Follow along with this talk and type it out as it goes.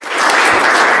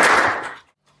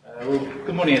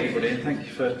morning, everybody, and thank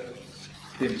you for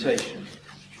the invitation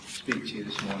to speak to you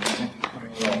this morning. Thank you for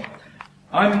coming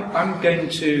along. I'm going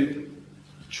to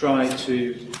try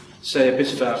to say a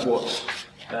bit about what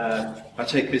I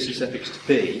take business ethics to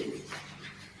be,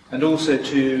 and also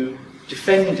to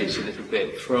defend it a little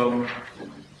bit from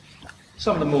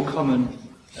some of the more common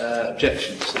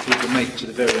objections that people make to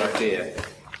the very idea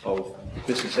of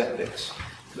business ethics.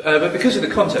 But because of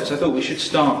the context, I thought we should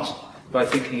start by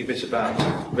thinking a bit about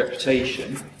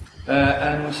reputation.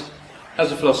 And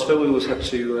as a philosopher, we always have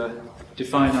to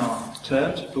define our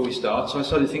terms before we start. So I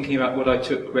started thinking about what I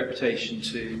took reputation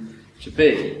to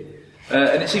be.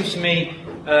 And it seems to me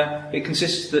it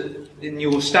consists in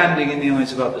your standing in the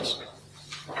eyes of others.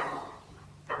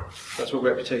 That's what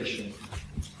reputation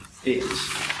is.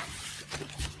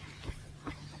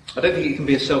 I don't think it can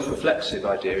be a self-reflexive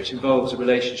idea. It involves a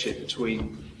relationship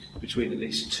between at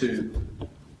least two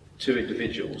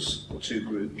individuals or two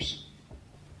groups.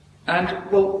 And,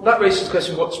 well, that raises the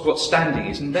question what standing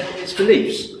is, and it's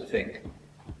beliefs, I think.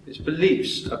 It's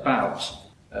beliefs about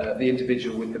the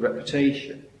individual with the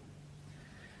reputation.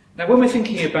 Now, when we're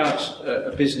thinking about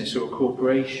a business or a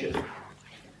corporation,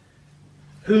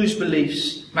 whose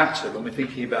beliefs matter when we're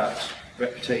thinking about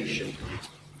reputation?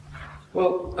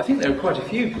 Well, I think there are quite a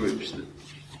few groups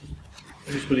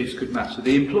whose beliefs could matter.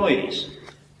 The employees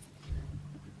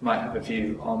might have a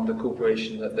view on the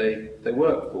corporation that they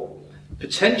work for.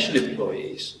 Potential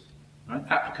employees, right,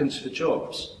 applicants for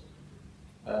jobs,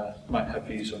 might have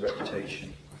views on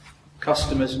reputation.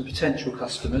 Customers and potential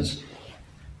customers,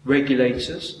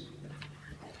 regulators,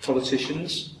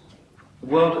 politicians, the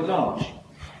world at large.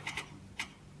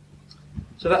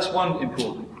 So that's one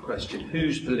important question.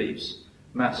 Whose beliefs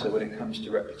matter when it comes to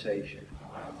reputation?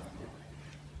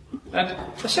 And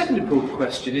a second important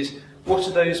question is, what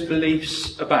are those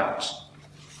beliefs about?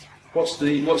 What's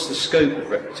the scope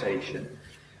of reputation?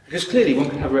 Because clearly one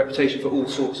can have a reputation for all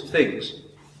sorts of things.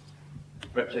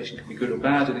 Reputation can be good or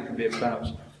bad, and it can be about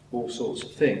all sorts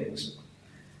of things.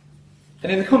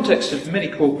 And in the context of many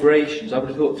corporations, I would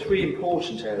have thought three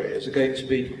important areas are going to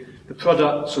be the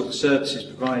products or the services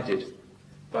provided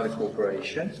by the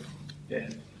corporation. Yeah.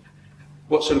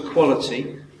 What sort of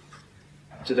quality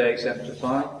do they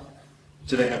exemplify?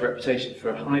 Do they have a reputation for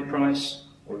a high price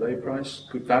or low price?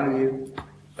 Good value,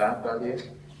 bad value?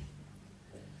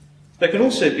 There can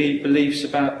also be beliefs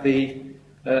about the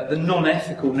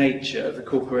non-ethical nature of the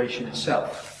corporation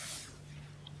itself.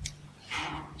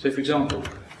 So, for example,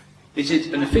 is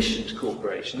it an efficient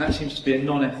corporation? That seems to be a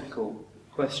non-ethical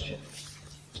question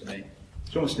to me.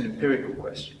 It's almost an empirical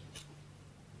question.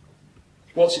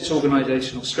 What's its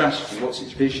organisational strategy? What's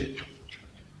its vision?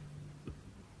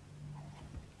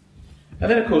 And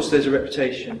then, of course, there's a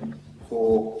reputation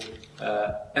for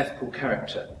ethical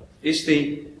character. Is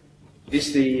the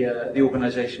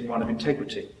organisation one of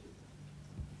integrity,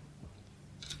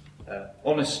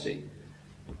 honesty,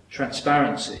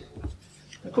 transparency?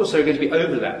 Of course, there are going to be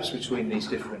overlaps between these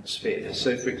different spheres.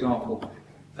 So, for example,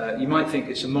 you might think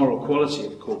it's a moral quality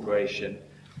of a corporation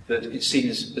that it's seen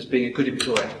as being a good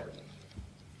employer.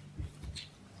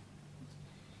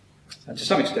 And to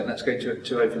some extent, that's going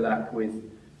to overlap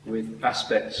with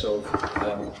aspects of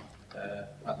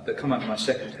that come under my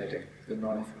second heading, the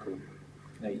non-ethical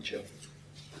nature.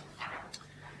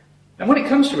 And when it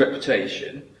comes to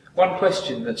reputation, one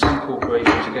question that some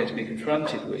corporations are going to be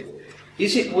confronted with: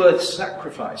 is it worth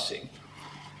sacrificing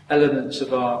elements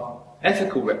of our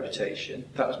ethical reputation,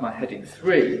 that was my heading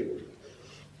 3,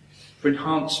 for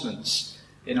enhancements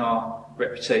in our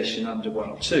reputation under 1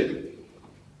 or 2?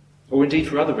 Or indeed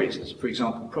for other reasons, for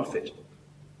example, profit.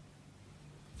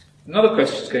 Another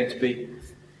question is going to be,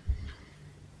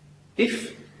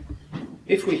 if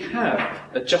we have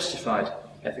a justified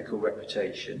ethical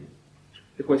reputation,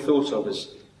 if we're thought of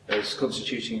as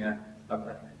constituting a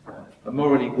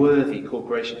morally worthy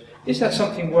corporation, is that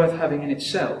something worth having in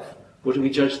itself? Or do we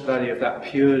judge the value of that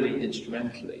purely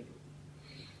instrumentally?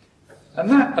 And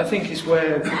that, I think, is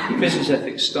where business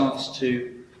ethics starts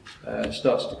to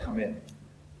come in.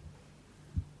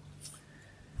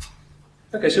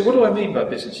 Okay, so what do I mean by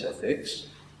business ethics?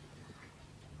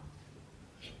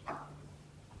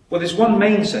 Well, there's one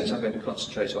main sense I'm going to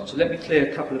concentrate on, so let me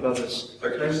clear a couple of others.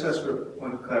 Can I just ask for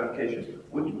one clarification?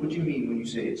 What do you mean when you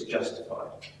say it's justified?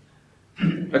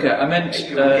 Okay, I meant...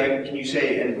 Can you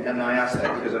say, and I asked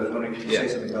that because I was wondering if you could say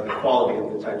something about the quality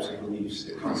of the types of beliefs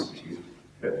that constitute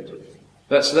reputation.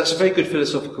 That's a very good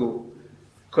philosophical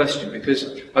question,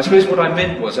 because I suppose what I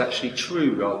meant was actually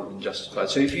true rather than justified.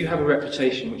 So if you have a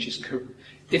reputation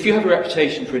if you have a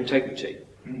reputation for integrity,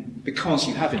 because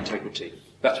you have integrity,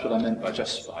 that's what I meant by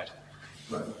justified.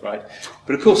 Right?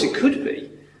 But of course it could be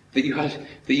that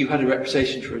you had a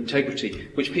reputation for integrity,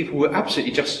 which people were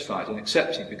absolutely justified in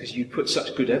accepting because you put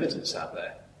such good evidence out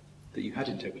there that you had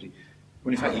integrity,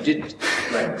 when in fact you didn't.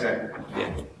 Right, exactly.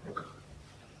 Yeah.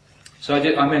 So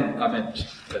I meant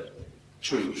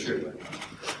true.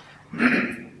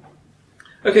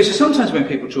 Okay, so sometimes when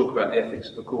people talk about the ethics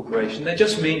of a corporation, they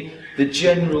just mean the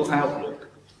general outlook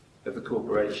of the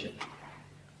corporation.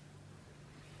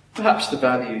 Perhaps the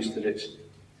values that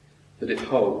it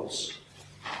holds.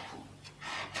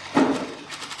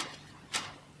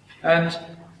 And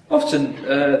often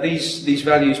these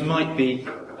values might be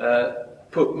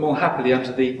put more happily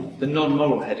under the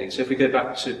non-moral heading. So if we go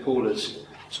back to Paula's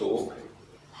talk,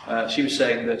 she was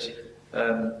saying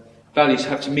that values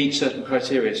have to meet certain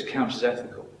criteria to count as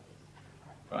ethical.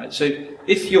 Right? So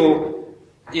if you're,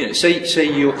 say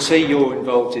you're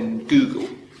involved in Google,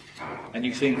 and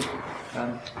you think,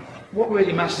 what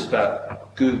really matters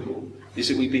about Google is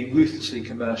that we be ruthlessly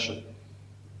commercial.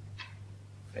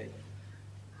 Okay.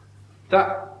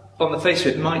 That, on the face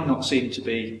of it, might not seem to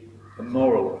be a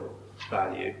moral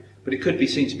value, but it could be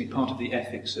seen to be part of the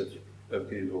ethics of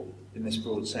Google in this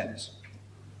broad sense.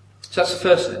 So that's the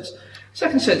first sense.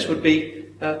 Second sense would be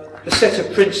the set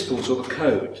of principles or the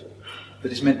code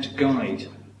that is meant to guide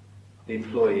the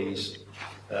employees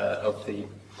of the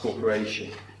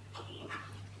corporation.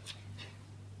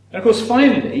 And of course,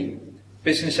 finally,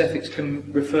 business ethics can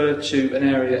refer to an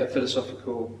area of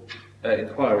philosophical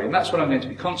inquiry, and that's what I'm going to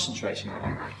be concentrating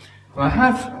on.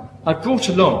 I brought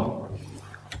along,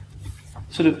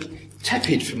 sort of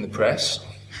tepid from the press,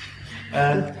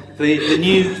 the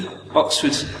new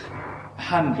Oxford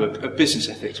Handbook of Business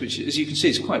Ethics, which, as you can see,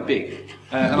 is quite big,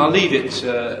 and I'll leave it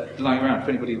lying around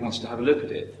for anybody who wants to have a look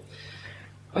at it.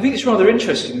 I think it's rather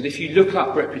interesting that if you look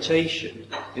up reputation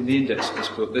in the index of this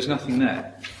book, there's nothing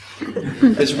there.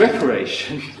 There's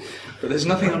reparation, but there's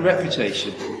nothing on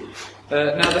reputation.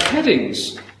 Now the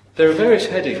headings, there are various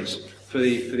headings for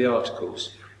the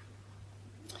articles.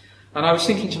 And I was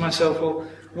thinking to myself, well,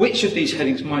 which of these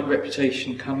headings might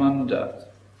reputation come under?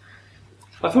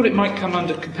 I thought it might come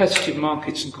under competitive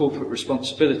markets and corporate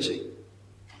responsibility.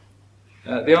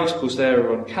 The articles there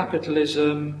are on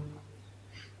capitalism,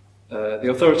 the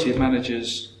authority of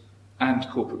managers, and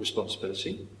corporate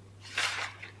responsibility.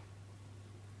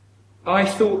 I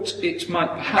thought it might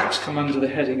perhaps come under the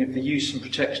heading of the use and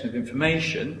protection of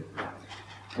information,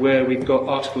 where we've got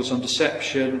articles on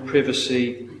deception,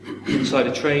 privacy,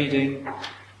 insider trading,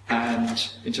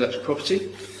 and intellectual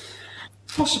property.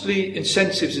 Possibly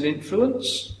incentives and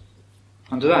influence.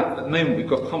 Under that, at the moment, we've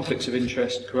got conflicts of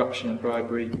interest, corruption and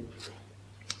bribery,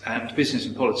 and business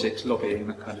and politics, lobbying,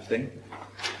 that kind of thing.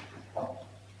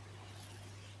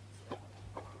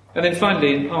 And then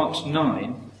finally, in part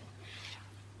 9,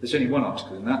 there's only one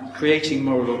article in that, creating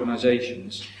moral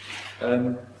organisations.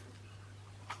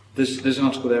 There's an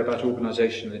article there about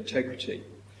organisational integrity.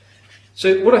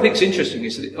 So what I think is interesting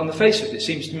is that on the face of it, it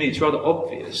seems to me it's rather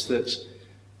obvious that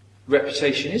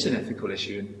reputation is an ethical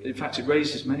issue, and in fact it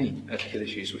raises many ethical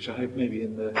issues, which I hope maybe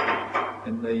in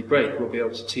the break we'll be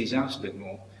able to tease out a bit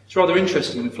more. It's rather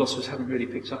interesting that philosophers haven't really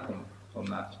picked up on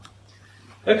that.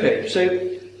 Okay,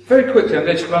 so very quickly I'm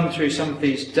going to run through some of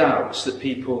these doubts that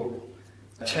people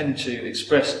tend to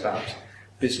express about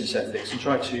business ethics and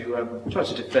try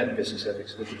to defend business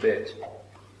ethics a little bit.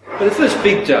 But the first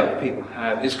big doubt that people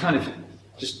have is kind of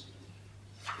just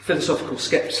philosophical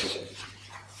scepticism.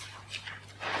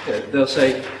 They'll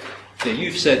say,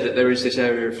 you've said that there is this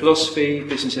area of philosophy,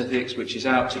 business ethics, which is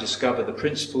out to discover the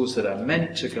principles that are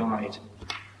meant to guide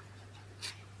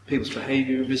people's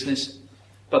behaviour in business,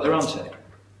 but there aren't any.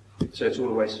 So it's all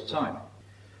a waste of time.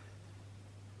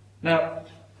 Now,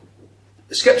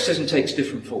 scepticism takes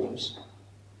different forms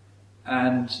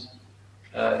and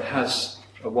has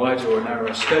a wider or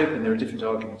narrower scope, and there are different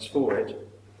arguments for it.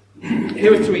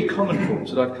 Here are 3 common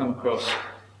forms that I've come across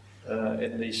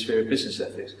in the sphere of business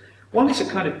ethics. One is a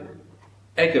kind of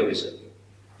egoism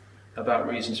about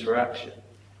reasons for action.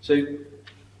 So,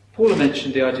 Paula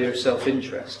mentioned the idea of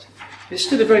self-interest. It's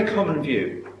still a very common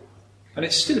view, and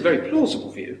it's still a very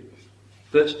plausible view,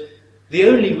 that the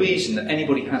only reason that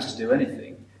anybody has to do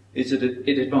anything is that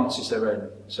it advances their own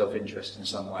self-interest in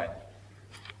some way.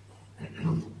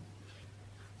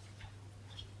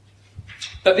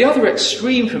 At the other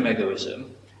extreme from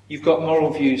egoism, you've got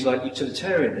moral views like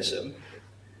utilitarianism,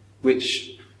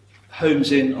 which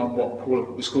homes in on what Paul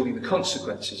was calling the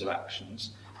consequences of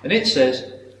actions. And it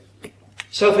says,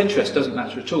 self-interest doesn't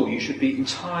matter at all. You should be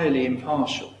entirely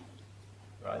impartial,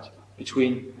 right,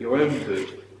 between your own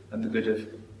good and the good of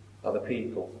other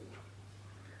people.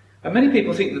 And many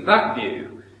people think that that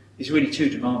view is really too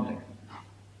demanding.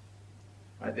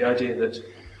 Right? The idea that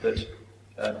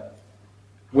that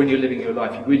when you're living your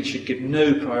life, you really should give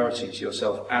no priority to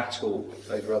yourself at all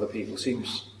over other people.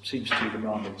 Seems too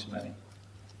demanding to many.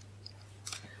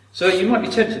 So you might be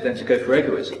tempted then to go for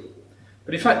egoism.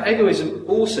 But in fact, egoism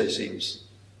also seems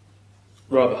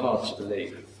rather hard to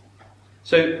believe.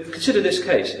 So consider this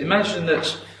case. Imagine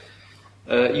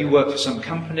that you work for some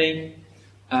company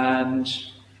and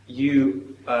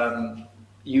you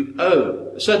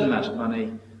owe a certain amount of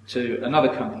money to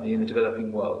another company in the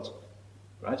developing world,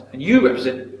 right? And you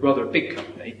represent rather a big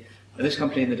company, and this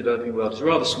company in the developing world is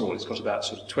rather small. It's got about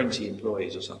sort of 20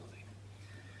 employees or something.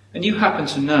 And you happen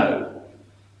to know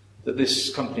that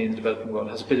this company in the developing world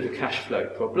has a bit of a cash flow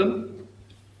problem,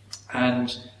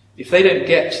 and if they don't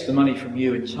get the money from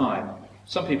you in time,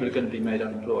 some people are going to be made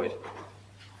unemployed.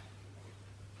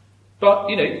 But,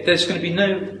 there's going to be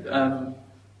no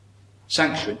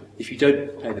sanction if you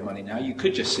don't pay the money now. You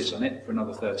could just sit on it for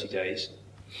another 30 days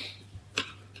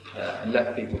and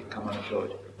let people become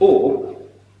unemployed. Or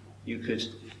you could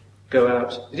go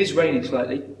out. It is raining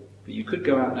slightly, but you could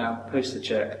go out now, post the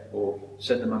cheque, or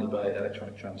send the money by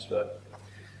electronic transfer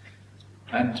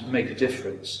and make a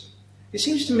difference. It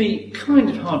seems to me kind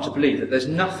of hard to believe that there's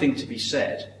nothing to be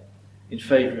said in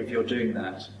favour of your doing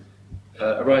that,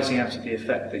 arising out of the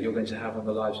effect that you're going to have on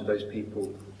the lives of those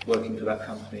people working for that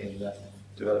company in the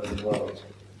developing world.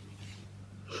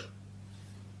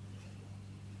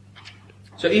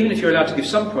 So even if you're allowed to give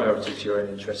some priority to your own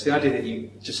interests, the idea that you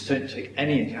just don't take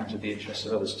any account of the interests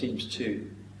of others seems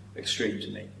too extreme to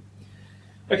me.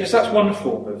 Okay, so that's one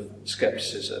form of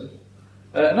scepticism.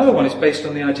 Another one is based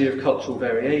on the idea of cultural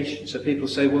variation. So people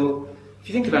say, well, if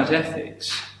you think about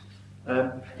ethics,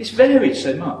 it's varied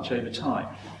so much over time.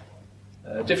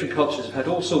 Different cultures have had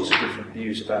all sorts of different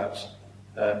views about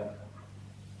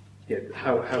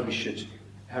how we should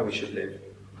live,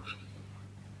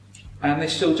 and they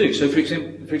still do. So, for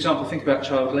example, think about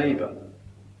child labour.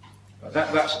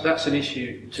 That's an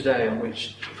issue today on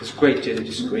which there's a great deal of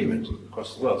disagreement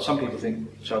across the world. Some people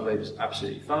think child labour is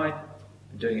absolutely fine,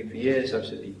 been doing it for years,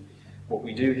 absolutely what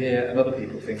we do here, and other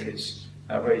people think it's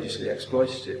outrageously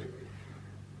exploitative.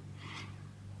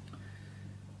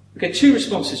 Okay, two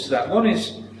responses to that. One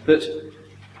is that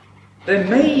there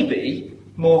may be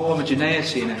more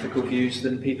homogeneity in ethical views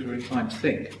than people are inclined to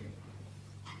think.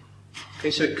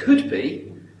 Okay, so it could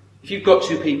be, if you've got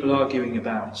two people arguing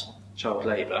about child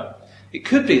labour, it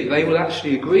could be that they will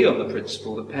actually agree on the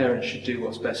principle that parents should do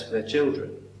what's best for their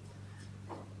children.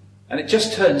 And it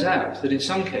just turns out that in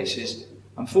some cases,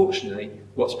 unfortunately,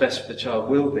 what's best for the child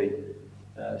will be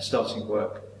starting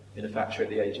work in a factory at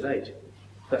the age of 8.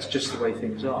 That's just the way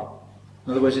things are.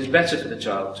 In other words, it's better for the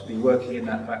child to be working in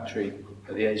that factory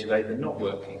at the age of 8 than not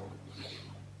working.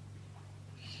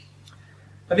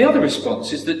 And the other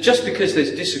response is that just because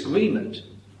there's disagreement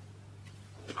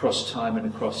across time and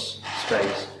across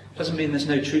space doesn't mean there's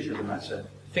no truth of the matter.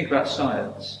 Think about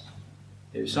science.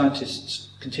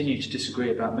 Scientists continue to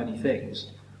disagree about many things,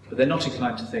 but they're not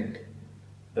inclined to think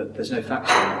that there's no fact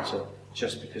in the matter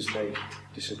just because they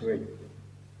disagree.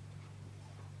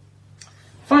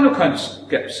 Final kind of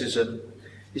scepticism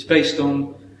is based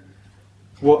on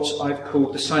what I've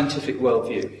called the scientific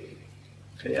worldview.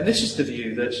 Okay, and this is the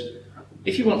view that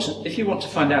if you want to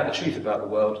find out the truth about the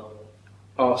world,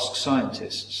 ask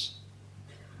scientists,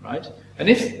 right? And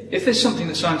if there's something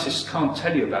that scientists can't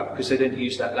tell you about because they don't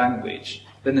use that language,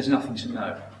 then there's nothing to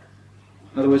know.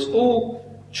 In other words,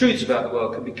 all truths about the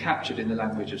world can be captured in the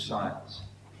language of science.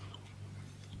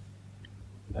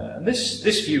 And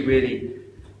this view really,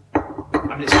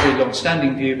 it's a very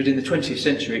long-standing view, but in the 20th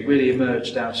century it really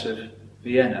emerged out of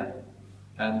Vienna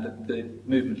and the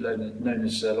movement known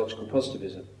as logical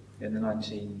positivism in the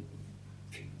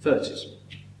 1930s.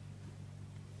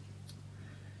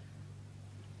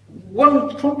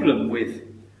 One problem with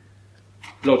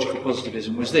logical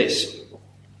positivism was this.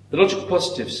 The logical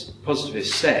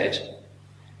positivists said,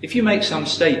 if you make some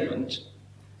statement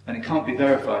and it can't be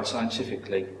verified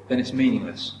scientifically, then it's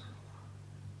meaningless.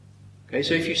 Okay,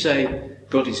 so if you say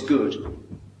God is good,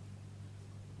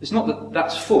 it's not that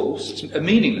that's false, it's a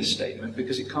meaningless statement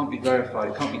because it can't be verified,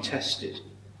 it can't be tested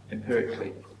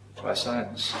empirically by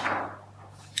science.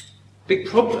 Big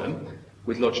problem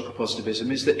with logical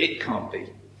positivism is that it can't be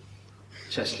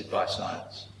tested by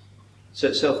science. So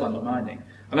it's self-undermining.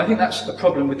 And I think that's a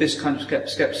problem with this kind of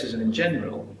scepticism in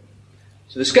general.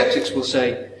 So the skeptics will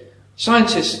say,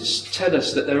 scientists tell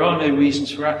us that there are no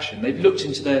reasons for action. They've looked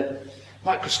into their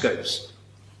microscopes,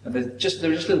 and there are just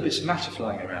little bits of matter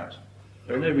flying around.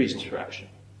 There are no reasons for action.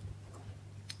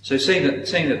 So saying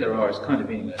that there are is kind of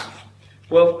meaningless.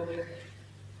 Well,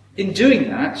 in doing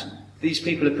that, these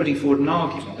people are putting forward an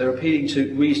argument. They're appealing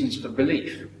to reasons for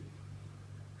belief.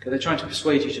 Okay, they're trying to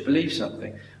persuade you to believe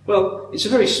something. Well, it's a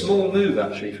very small move,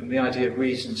 actually, from the idea of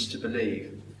reasons to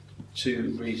believe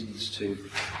to reasons to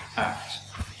act.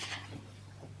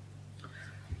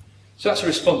 So that's a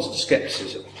response to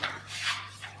scepticism.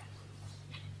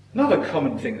 Another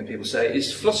common thing that people say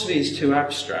is philosophy is too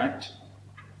abstract.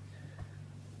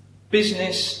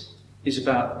 Business is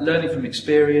about learning from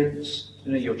experience.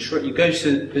 You go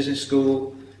to business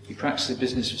school, you practice the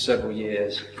business for several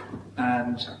years,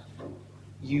 and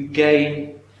you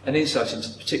gain an insight into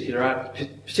the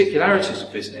particularities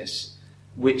of business,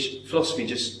 which philosophy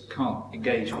just can't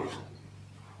engage with.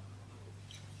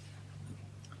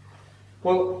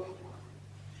 Well,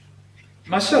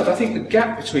 myself, I think the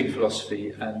gap between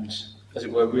philosophy and, as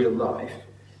it were, real life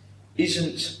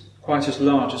isn't quite as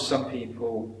large as some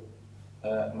people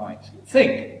might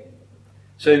think.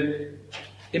 So,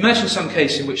 imagine some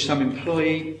case in which some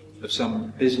employee of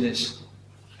some business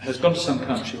has gone to some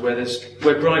country where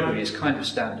bribery is kind of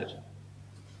standard,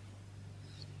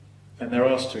 and they're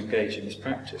asked to engage in this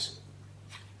practice.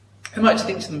 They might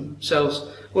think to themselves,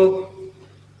 well,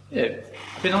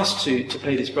 I've been asked to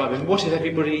pay this bribe, and what if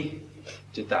everybody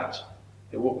did that?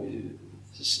 It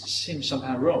seems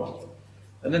somehow wrong.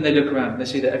 And then they look around and they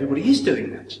see that everybody is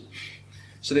doing that.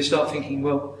 So they start thinking,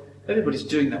 well, everybody's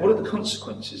doing that. What are the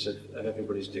consequences of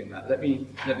everybody's doing that? Let me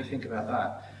think about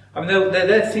that. I mean,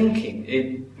 they're thinking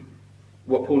in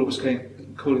what Paula was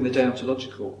calling the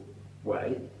deontological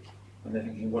way, and they're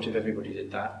thinking, what if everybody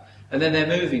did that? And then they're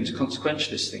moving to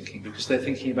consequentialist thinking because they're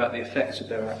thinking about the effects of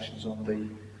their actions on the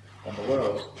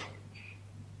world.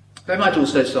 They might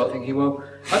also start thinking, well,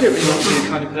 I don't really want to be the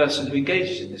kind of person who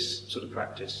engages in this sort of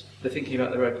practice. They're thinking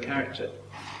about their own character.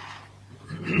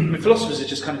 I mean, philosophers are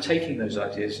just kind of taking those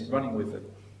ideas and running with them,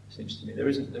 it seems to me. There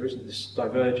isn't this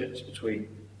divergence between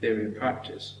theory and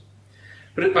practice.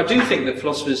 But I do think that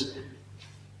philosophers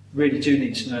really do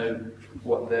need to know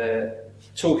what they're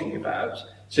talking about.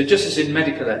 So just as in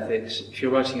medical ethics, if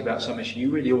you're writing about some issue, you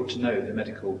really ought to know the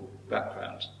medical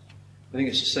background. I think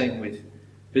it's the same with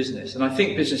business. And I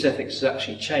think business ethics has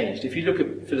actually changed. If you look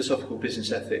at philosophical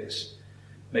business ethics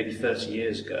maybe 30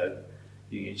 years ago,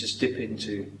 you just dip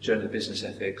into Journal of Business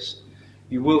Ethics,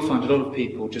 you will find a lot of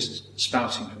people just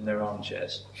spouting from their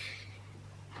armchairs.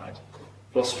 Right?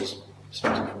 Philosophers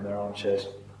spouting from their armchairs.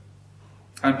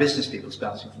 And business people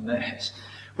spouting from theirs.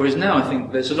 Whereas now I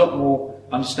think there's a lot more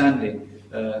understanding,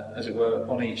 as it were,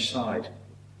 on each side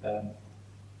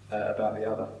about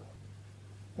the other.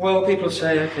 Well, people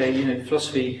say, okay,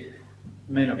 philosophy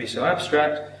may not be so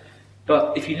abstract,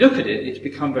 but if you look at it, it's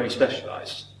become very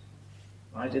specialised.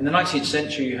 Right? In the 19th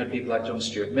century, you had people like John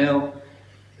Stuart Mill,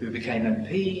 who became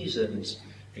MPs and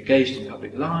engaged in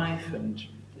public life, and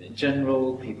in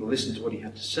general, people listened to what he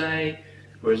had to say,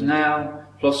 whereas now,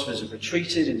 philosophers have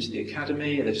retreated into the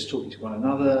academy, they're just talking to one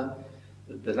another,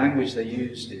 the language they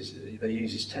use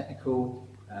is technical,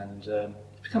 and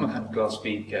it's become a kind of glass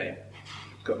bead game.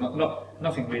 Got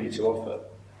nothing really to offer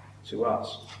to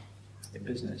us in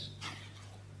business.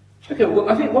 Okay, well,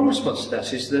 I think one response to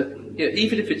that is that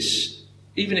even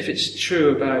if it's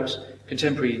true about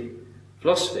contemporary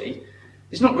philosophy,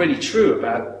 it's not really true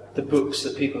about the books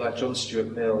that people like John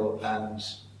Stuart Mill and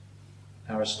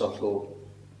Aristotle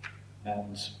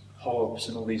and Hobbes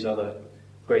and all these other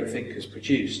great thinkers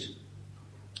produced.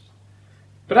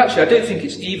 But actually, I don't think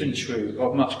it's even true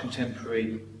of much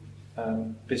contemporary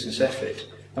business ethics.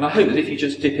 And I hope that if you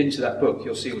just dip into that book,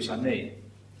 you'll see what I mean.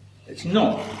 It's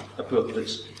not a book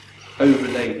that's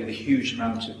overlaid with a huge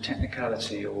amount of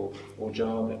technicality or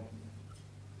jargon.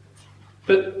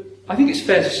 But I think it's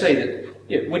fair to say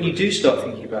that when you do start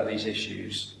thinking about these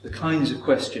issues, the kinds of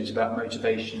questions about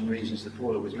motivation and reasons that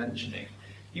Paula was mentioning,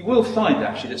 you will find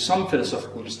actually that some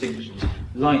philosophical distinctions,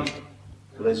 like,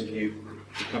 for those of you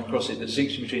who come across it, the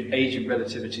distinction between agent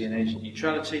relativity and agent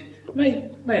neutrality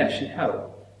may actually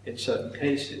help in certain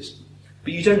cases.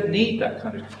 But you don't need that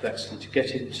kind of complexity to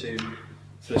get into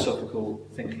philosophical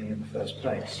thinking in the first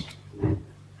place.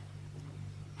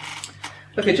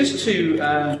 Okay, just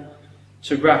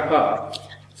to wrap up,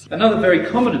 another very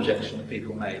common objection that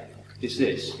people make is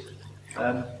this.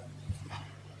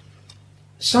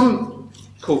 Some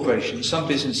corporations, some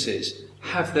businesses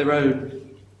have their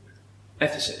own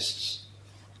ethicists.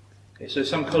 Okay, so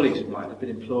some colleagues of mine have been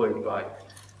employed by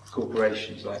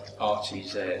corporations like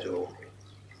RTZ or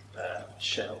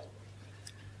Shell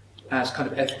as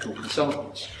kind of ethical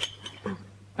consultants.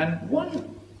 And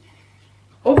one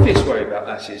obvious worry about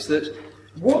that is that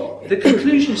the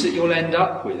conclusions that you'll end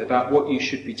up with about what you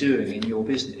should be doing in your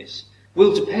business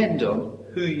will depend on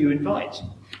who you invite.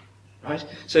 right?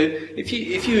 So if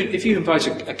you invite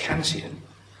a Kantian,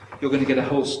 you're going to get a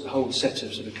whole set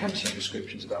of sort of Kantian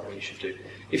prescriptions about what you should do.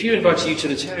 If you invite a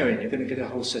utilitarian, you're going to get a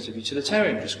whole set of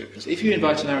utilitarian prescriptions. If you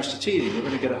invite an Aristotelian, you're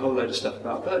going to get a whole load of stuff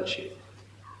about virtue.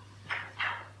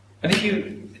 And if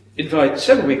you invite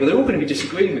several people, they're all going to be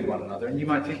disagreeing with one another, and you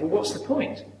might think, well, what's the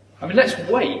point? I mean, let's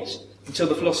wait until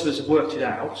the philosophers have worked it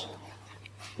out,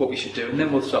 what we should do, and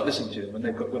then we'll start listening to them when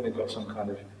they've got some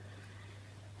kind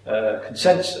of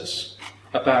consensus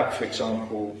about, for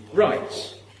example,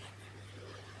 rights.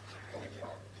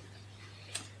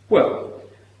 Well,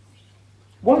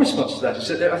 one response to that is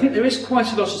that I think there is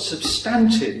quite a lot of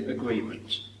substantive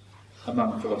agreement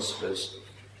among philosophers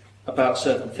about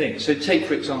certain things. So take,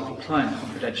 for example, client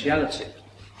confidentiality.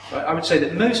 Right? I would say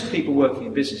that most people working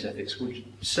in business ethics would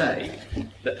say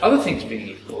that, other things being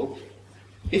equal,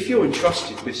 if you're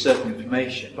entrusted with certain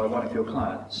information by one of your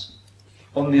clients,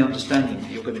 on the understanding that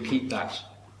you're going to keep that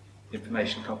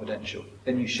information confidential,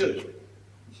 then you should.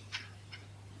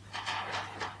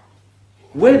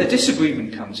 Where the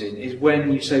disagreement comes in is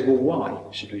when you say, well, why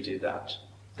should we do that?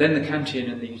 Then the Kantian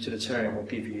and the utilitarian will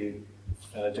give you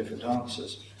different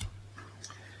answers.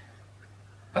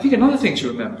 I think another thing to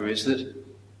remember is that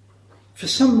for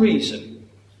some reason,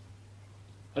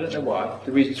 I don't know why,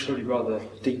 the reason's probably rather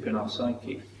deep in our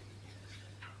psyche,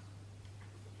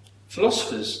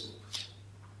 philosophers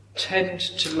tend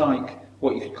to like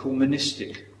what you could call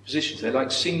monistic positions. They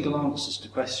like single answers to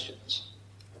questions.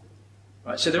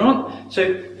 Right? So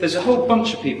there's a whole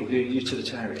bunch of people who are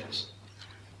utilitarians.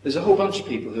 There's a whole bunch of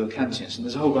people who are Kantians, and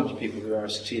there's a whole bunch of people who are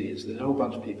Aristotelians. There's a whole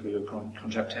bunch of people who are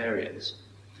contractarians.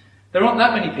 There aren't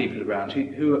that many people around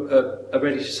who are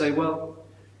ready to say, well,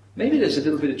 maybe there's a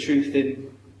little bit of truth in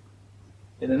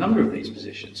a number of these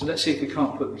positions, and let's see if we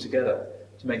can't put them together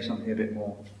to make something a bit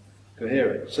more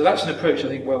coherent. So that's an approach I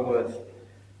think well worth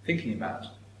thinking about.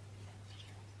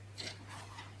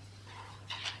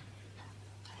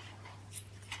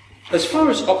 As far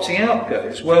as opting out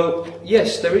goes, well,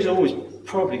 yes, there is always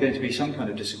probably going to be some kind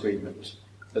of disagreement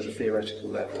at the theoretical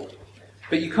level.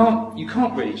 But you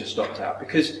can't really just opt out,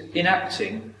 because in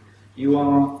acting, you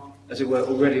are, as it were,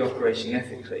 already operating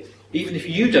ethically. Even if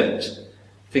you don't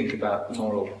think about the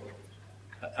moral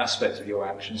aspect of your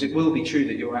actions, it will be true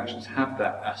that your actions have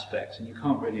that aspect, and you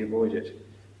can't really avoid it,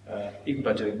 even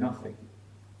by doing nothing.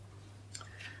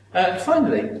 And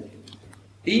finally,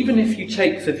 even if you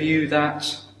take the view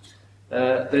that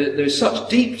there is such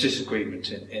deep disagreement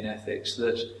in ethics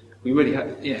that we really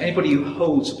have, anybody who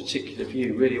holds a particular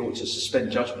view really ought to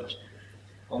suspend judgment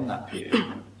on that view.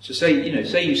 So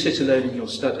say you sit alone in your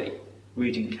study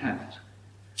reading Kant,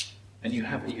 and you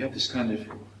have this kind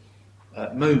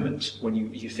of moment when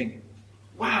you think,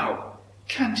 wow,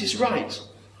 Kant is right.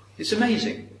 It's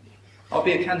amazing. I'll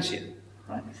be a Kantian,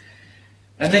 right?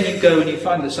 And then you go and you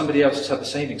find that somebody else has had the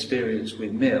same experience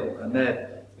with Mill, and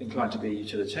they're inclined to be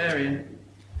utilitarian.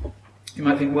 You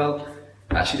might think, well,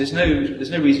 actually, there's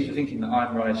no reason for thinking that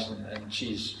I'm right and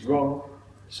she's wrong,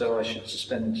 so I should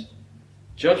suspend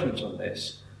judgment on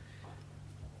this.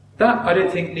 That, I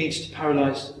don't think, needs to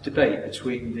paralyse debate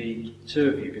between the two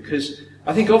of you, because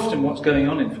I think often what's going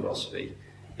on in philosophy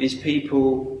is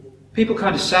people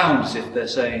kind of sound as if they're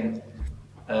saying,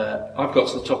 I've got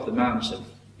to the top of the mountain,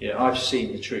 I've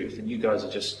seen the truth, and you guys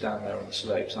are just down there on the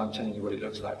slopes, I'm telling you what it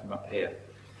looks like from up here.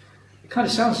 It kind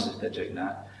of sounds as if they're doing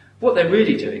that. What they're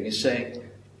really doing is saying,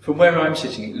 from where I'm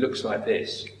sitting, it looks like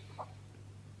this.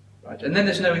 Right? And then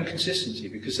there's no inconsistency,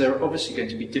 because there are obviously going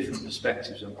to be different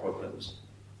perspectives on problems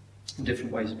and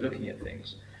different ways of looking at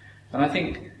things. And I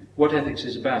think what ethics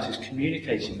is about is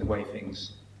communicating the way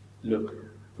things look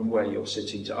from where you're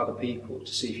sitting to other people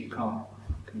to see if you can't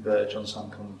converge on some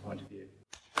common point of view.